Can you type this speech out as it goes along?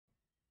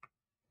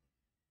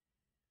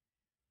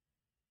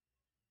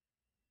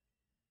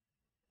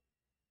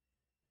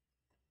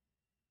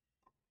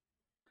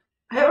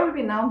I have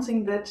already been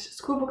announcing that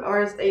schoolbook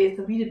RSA is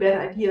a really bad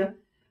idea,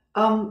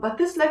 but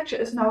this lecture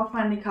is now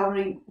finally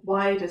covering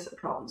why it is a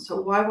problem, so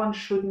why one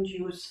shouldn't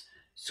use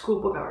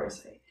schoolbook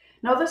RSA.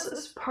 Now this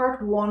is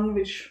part one,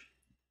 which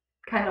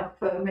kind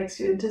of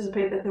makes you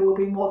anticipate that there will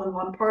be more than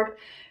one part,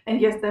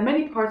 and yes, there are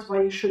many parts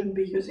why you shouldn't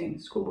be using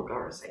schoolbook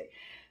RSA.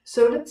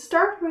 So let's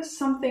start with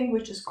something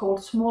which is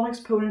called small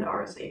exponent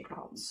RSA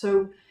problems.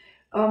 So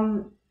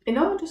in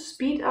order to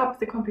speed up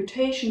the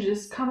computation, it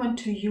is common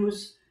to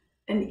use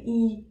an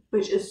E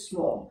which is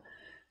small.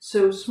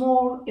 So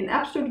small in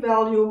absolute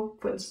value,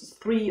 for instance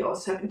 3 or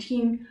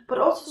 17, but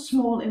also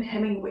small in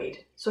Hamming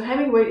weight. So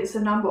Hamming weight is the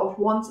number of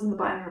ones in the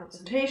binary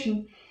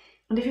representation.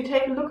 And if you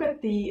take a look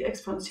at the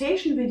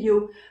exponentiation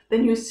video,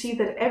 then you see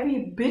that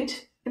every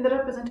bit in the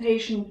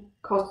representation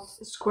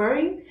costs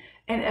squaring,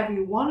 and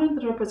every one in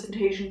the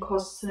representation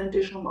costs an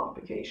additional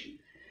multiplication.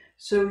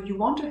 So you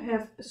want to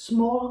have a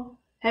small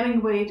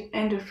Hamming weight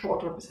and a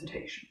short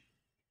representation.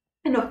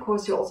 And of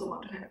course you also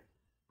want to have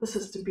the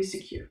system be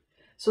secure.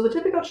 So the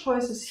typical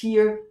choices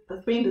here,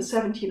 the 3 and the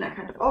 17 are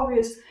kind of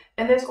obvious,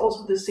 and there's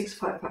also the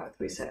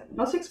 65537.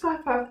 Now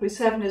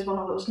 65537 is one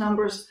of those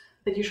numbers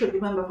that you should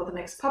remember for the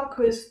next pub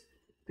quiz,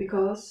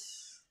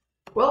 because,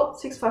 well,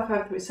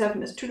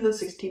 65537 is 2 to the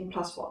 16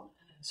 plus 1.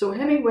 So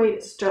Hamming weight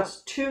is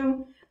just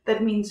 2,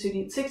 that means you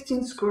need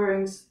 16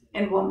 squarings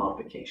and 1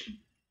 multiplication.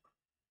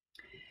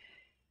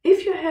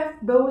 If you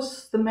have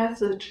both the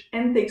message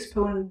and the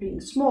exponent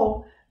being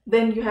small,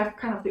 then you have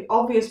kind of the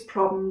obvious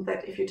problem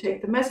that if you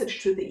take the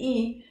message to the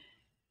E,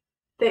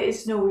 there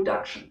is no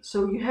reduction.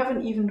 So you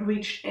haven't even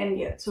reached n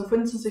yet. So for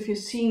instance, if you've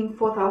seen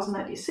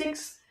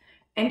 4096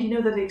 and you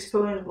know that the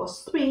exponent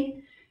was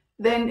 3,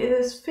 then it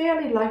is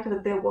fairly likely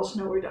that there was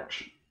no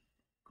reduction.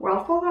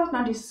 Well,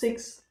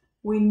 4096,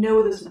 we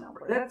know this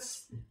number.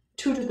 That's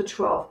 2 to the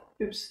 12.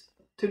 Oops,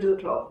 2 to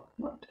the 12,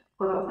 not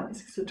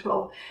 4096 to the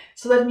 12.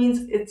 So that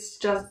means it's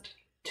just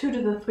 2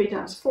 to the 3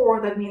 times 4.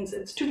 That means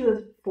it's 2 to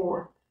the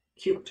 4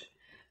 cubed.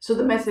 So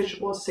the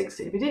message was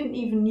 16. We didn't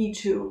even need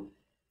to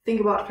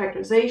think about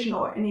factorization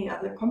or any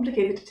other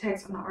complicated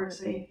text on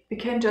RSA. We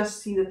can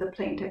just see that the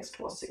plain text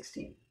was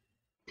 16.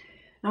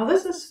 Now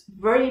this is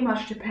very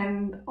much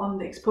dependent on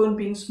the exponent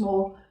being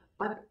small,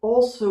 but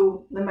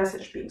also the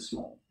message being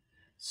small.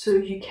 So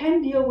you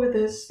can deal with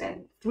this,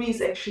 and 3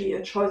 is actually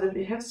a choice that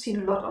we have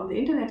seen a lot on the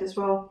internet as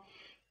well.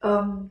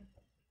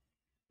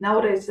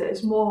 Nowadays there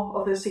is more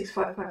of the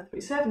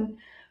 65537,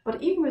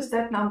 but even with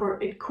that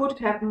number, it could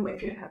happen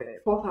if you have a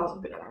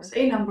 4000-bit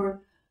RSA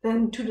number,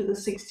 then 2 to the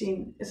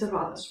 16 is a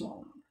rather small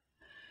number.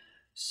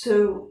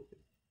 So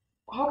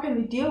how can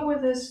we deal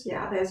with this?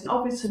 Yeah, there's an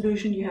obvious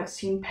solution. You have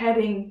seen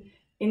padding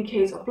in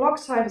case of block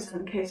sizes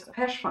and in case of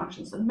hash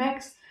functions and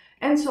max.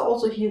 And so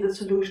also here the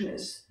solution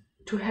is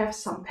to have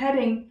some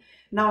padding.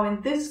 Now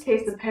in this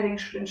case, the padding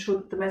should ensure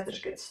that the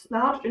message gets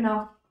large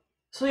enough.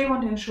 So you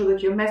want to ensure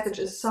that your message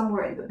is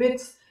somewhere in the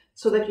bits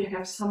so that you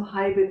have some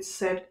high bits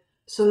set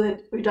so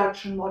that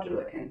reduction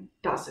modulo n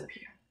does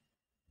appear.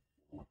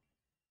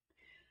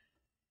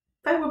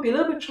 That will be a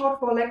little bit short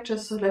for a lecture,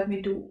 so let me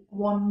do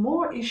one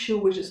more issue,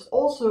 which is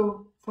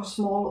also for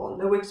small or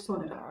low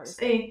exponent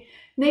RSA.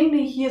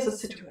 Namely, here's a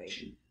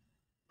situation.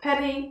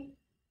 Patty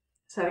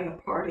is having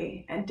a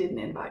party and didn't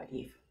invite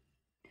Eve.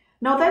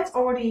 Now that's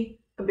already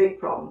a big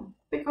problem,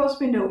 because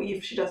we know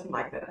Eve, she doesn't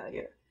like that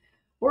idea.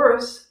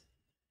 Worse,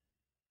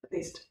 at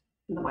least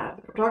in the mind of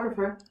the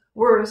cryptographer,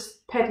 worse,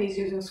 Patty's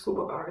using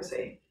schoolbook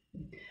RSA.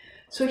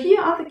 So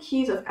here are the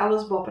keys of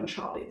Alice, Bob, and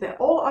Charlie. They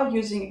all are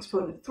using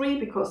exponent 3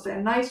 because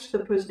they're nice to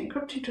the person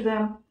encrypting to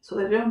them, so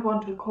they don't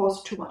want to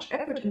cause too much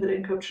effort in the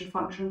encryption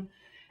function.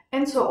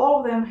 And so all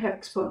of them have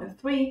exponent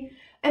 3,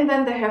 and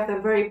then they have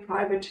their very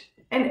private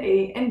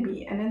NA,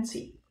 NB, and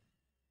NC.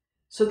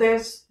 So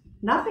there's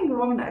nothing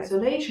wrong in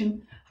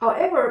isolation.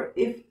 However,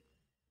 if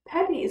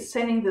Patty is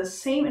sending the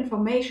same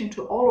information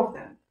to all of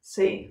them,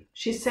 say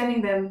she's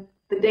sending them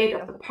the date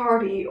of the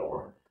party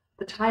or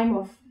the time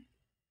of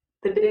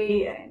the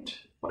day and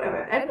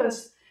whatever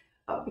address,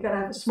 we're going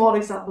to have a small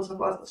example, so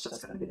for us it's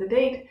just going to be the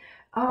date,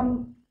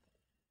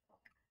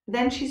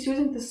 then she's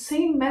using the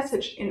same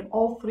message in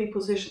all 3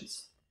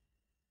 positions.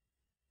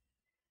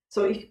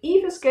 So if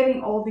Eve is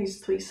getting all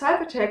these 3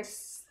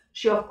 ciphertexts,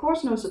 she of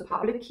course knows the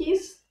public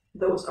keys,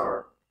 those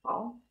are,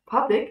 well,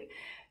 public,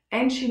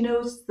 and she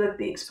knows that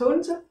the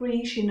exponents are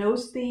 3, she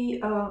knows the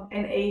NA,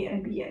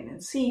 NB, and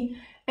NC,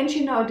 and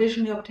she now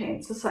additionally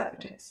obtains the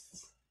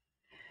ciphertexts.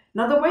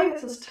 Now the way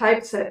this is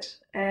typeset,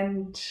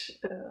 and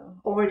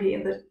already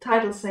in the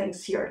title saying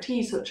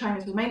CRT, so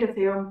Chinese remainder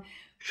theorem,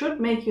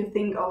 should make you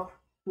think of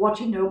what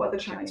you know about the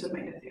Chinese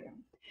remainder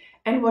theorem.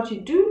 And what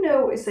you do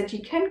know is that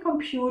you can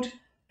compute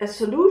a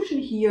solution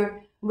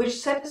here which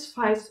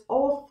satisfies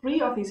all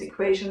 3 of these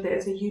equations. There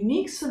is a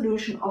unique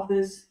solution of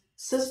this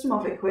system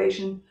of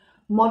equation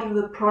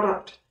modulo the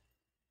product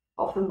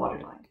of the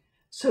moduli.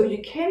 So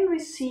you can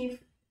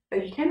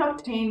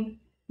obtain,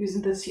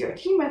 using the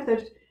CRT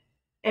method,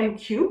 m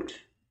cubed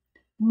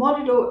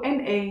modulo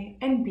NA,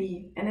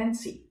 NB, and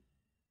NC.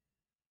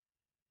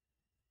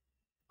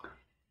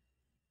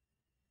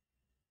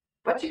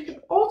 But you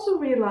should also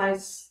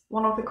realize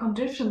one of the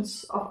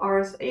conditions of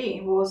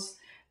RSA was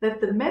that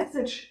the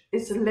message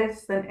is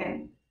less than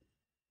n.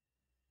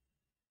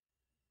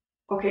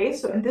 Okay,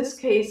 so in this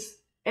case,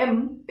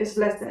 m is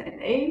less than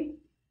NA,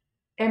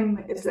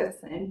 m is less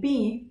than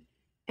NB,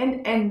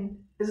 and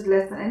n is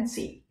less than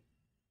NC.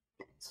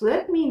 So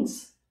that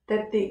means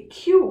that the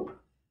cube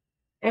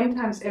m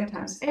times m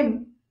times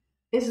m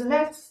is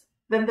less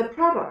than the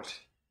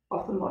product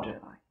of the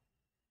moduli.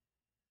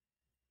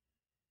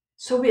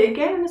 So we're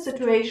again in a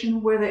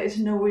situation where there is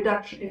no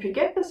reduction. If you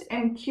get this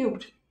m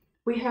cubed,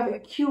 we have a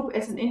cube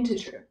as an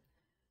integer.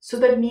 So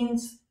that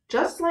means,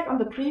 just like on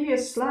the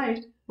previous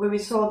slide, where we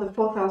saw the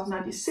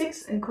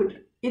 4096 and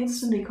could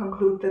instantly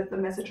conclude that the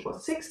message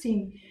was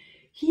 16,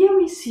 here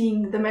we're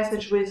seeing the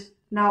message with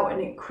now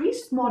an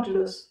increased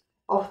modulus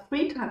of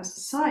 3 times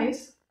the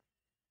size,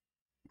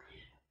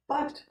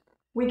 but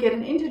we get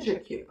an integer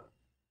cube.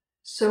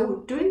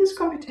 So doing this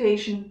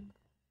computation,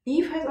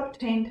 Eve has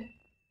obtained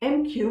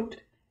m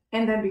cubed,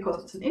 and then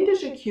because it's an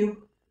integer cube,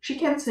 she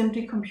can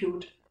simply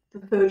compute the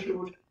third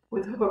root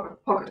with her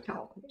pocket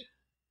calculator.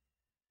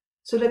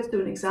 So let's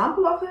do an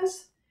example of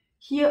this.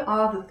 Here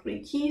are the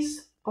 3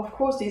 keys. Of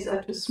course, these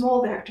are too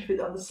small, they have to fit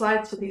on the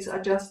slide, so these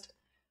are just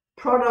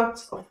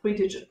products of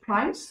 3-digit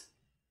primes.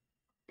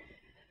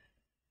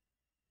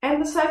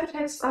 And the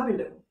ciphertexts are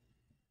below.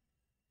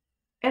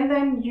 And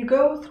then you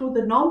go through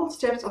the normal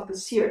steps of the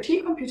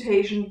CRT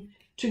computation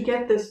to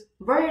get this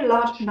very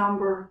large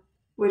number,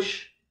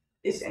 which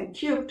is n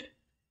cubed,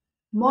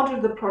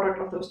 module the product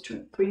of those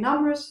 3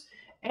 numbers,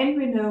 and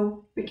we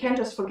know we can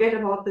just forget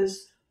about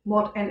this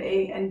mod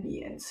NA,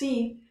 NB, and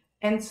C,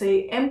 and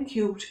say m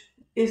cubed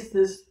is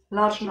this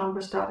large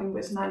number starting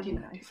with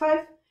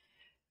 1995,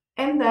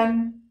 and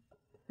then,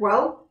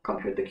 well,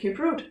 compute the cube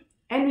root.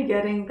 And we're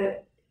getting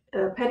that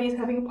Patty is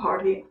having a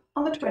party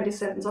on the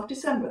 27th of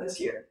December this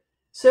year.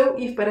 So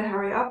Eve better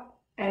hurry up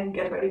and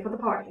get ready for the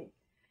party.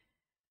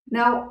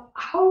 Now,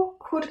 how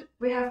could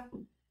we have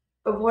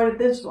avoided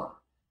this one?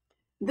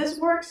 This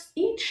works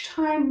each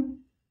time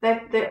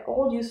that they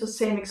all use the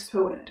same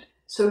exponent.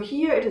 So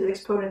here it is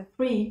exponent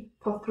 3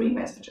 for 3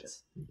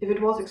 messages. If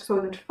it was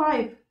exponent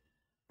 5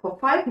 for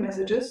 5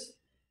 messages,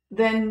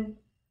 then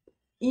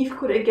Eve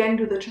could again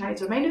do the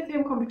Chinese remainder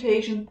theorem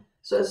computation.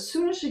 So as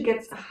soon as she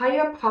gets a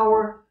higher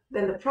power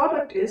than the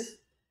product is,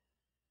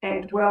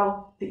 and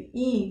well, the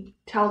E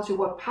tells you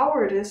what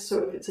power it is, so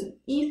if it's an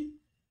E,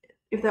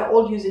 if they're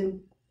all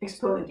using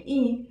exponent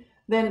E,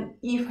 then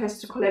Eve has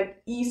to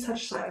collect E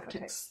such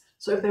ciphertexts.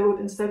 So if they would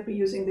instead be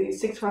using the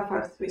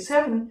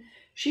 65537,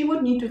 she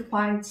would need to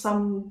find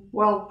some,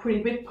 well,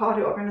 pretty big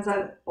party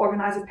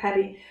organizer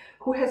Patty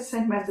who has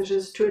sent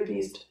messages to at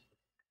least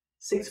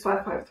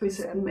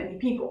 65537 many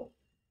people.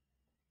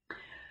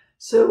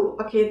 So,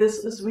 okay,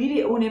 this is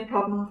really only a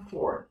problem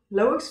for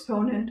low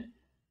exponent,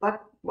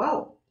 but,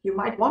 well, you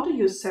might want to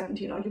use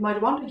 17 or you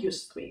might want to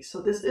use 3,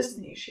 so this is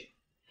an issue.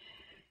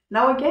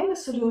 Now again, the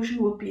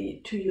solution would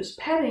be to use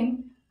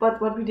padding, but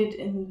what we did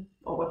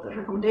or what the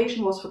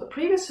recommendation was for the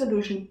previous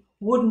solution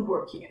wouldn't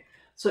work here.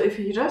 So if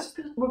you just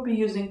would be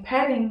using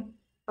padding,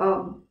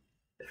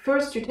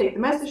 first you take the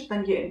message,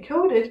 then you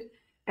encode it,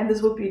 and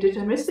this would be a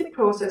deterministic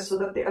process so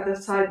that the other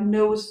side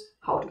knows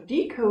how to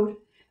decode,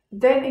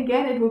 then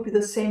again it would be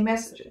the same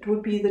message. It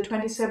would be the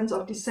 27th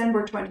of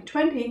December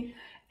 2020,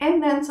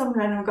 and then some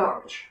random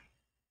garbage.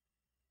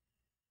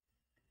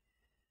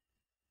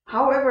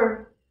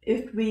 However,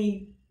 if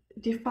we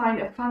define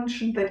a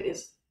function that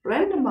is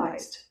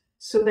randomized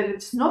so that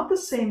it's not the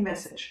same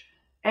message,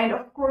 and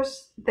of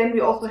course then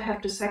we also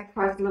have to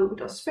sacrifice a little bit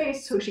of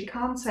space, so she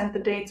can't send the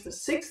dates with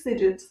 6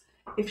 digits.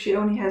 If she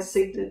only has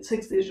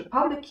 6-digit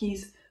public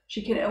keys,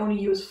 she can only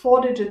use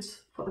 4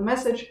 digits for the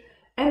message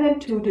and then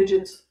 2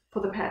 digits for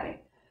the padding.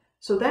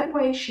 So that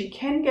way she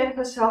can get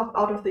herself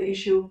out of the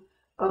issue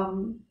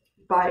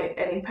by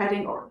adding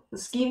padding, or the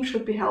scheme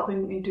should be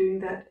helping in doing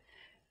that.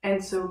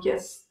 And so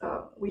yes,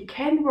 we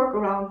can work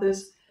around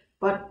this,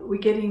 but we're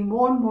getting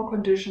more and more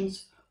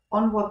conditions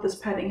on what this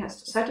padding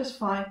has to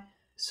satisfy.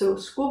 So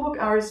schoolbook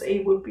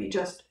RSA would be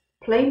just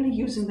plainly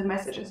using the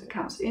message as it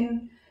comes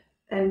in.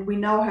 And we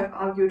now have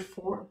argued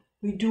for,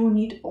 we do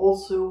need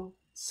also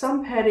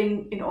some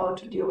padding in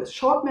order to deal with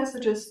short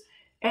messages,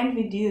 and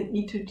we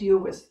need to deal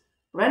with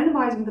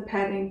randomizing the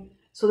padding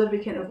so that we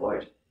can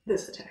avoid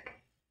this attack.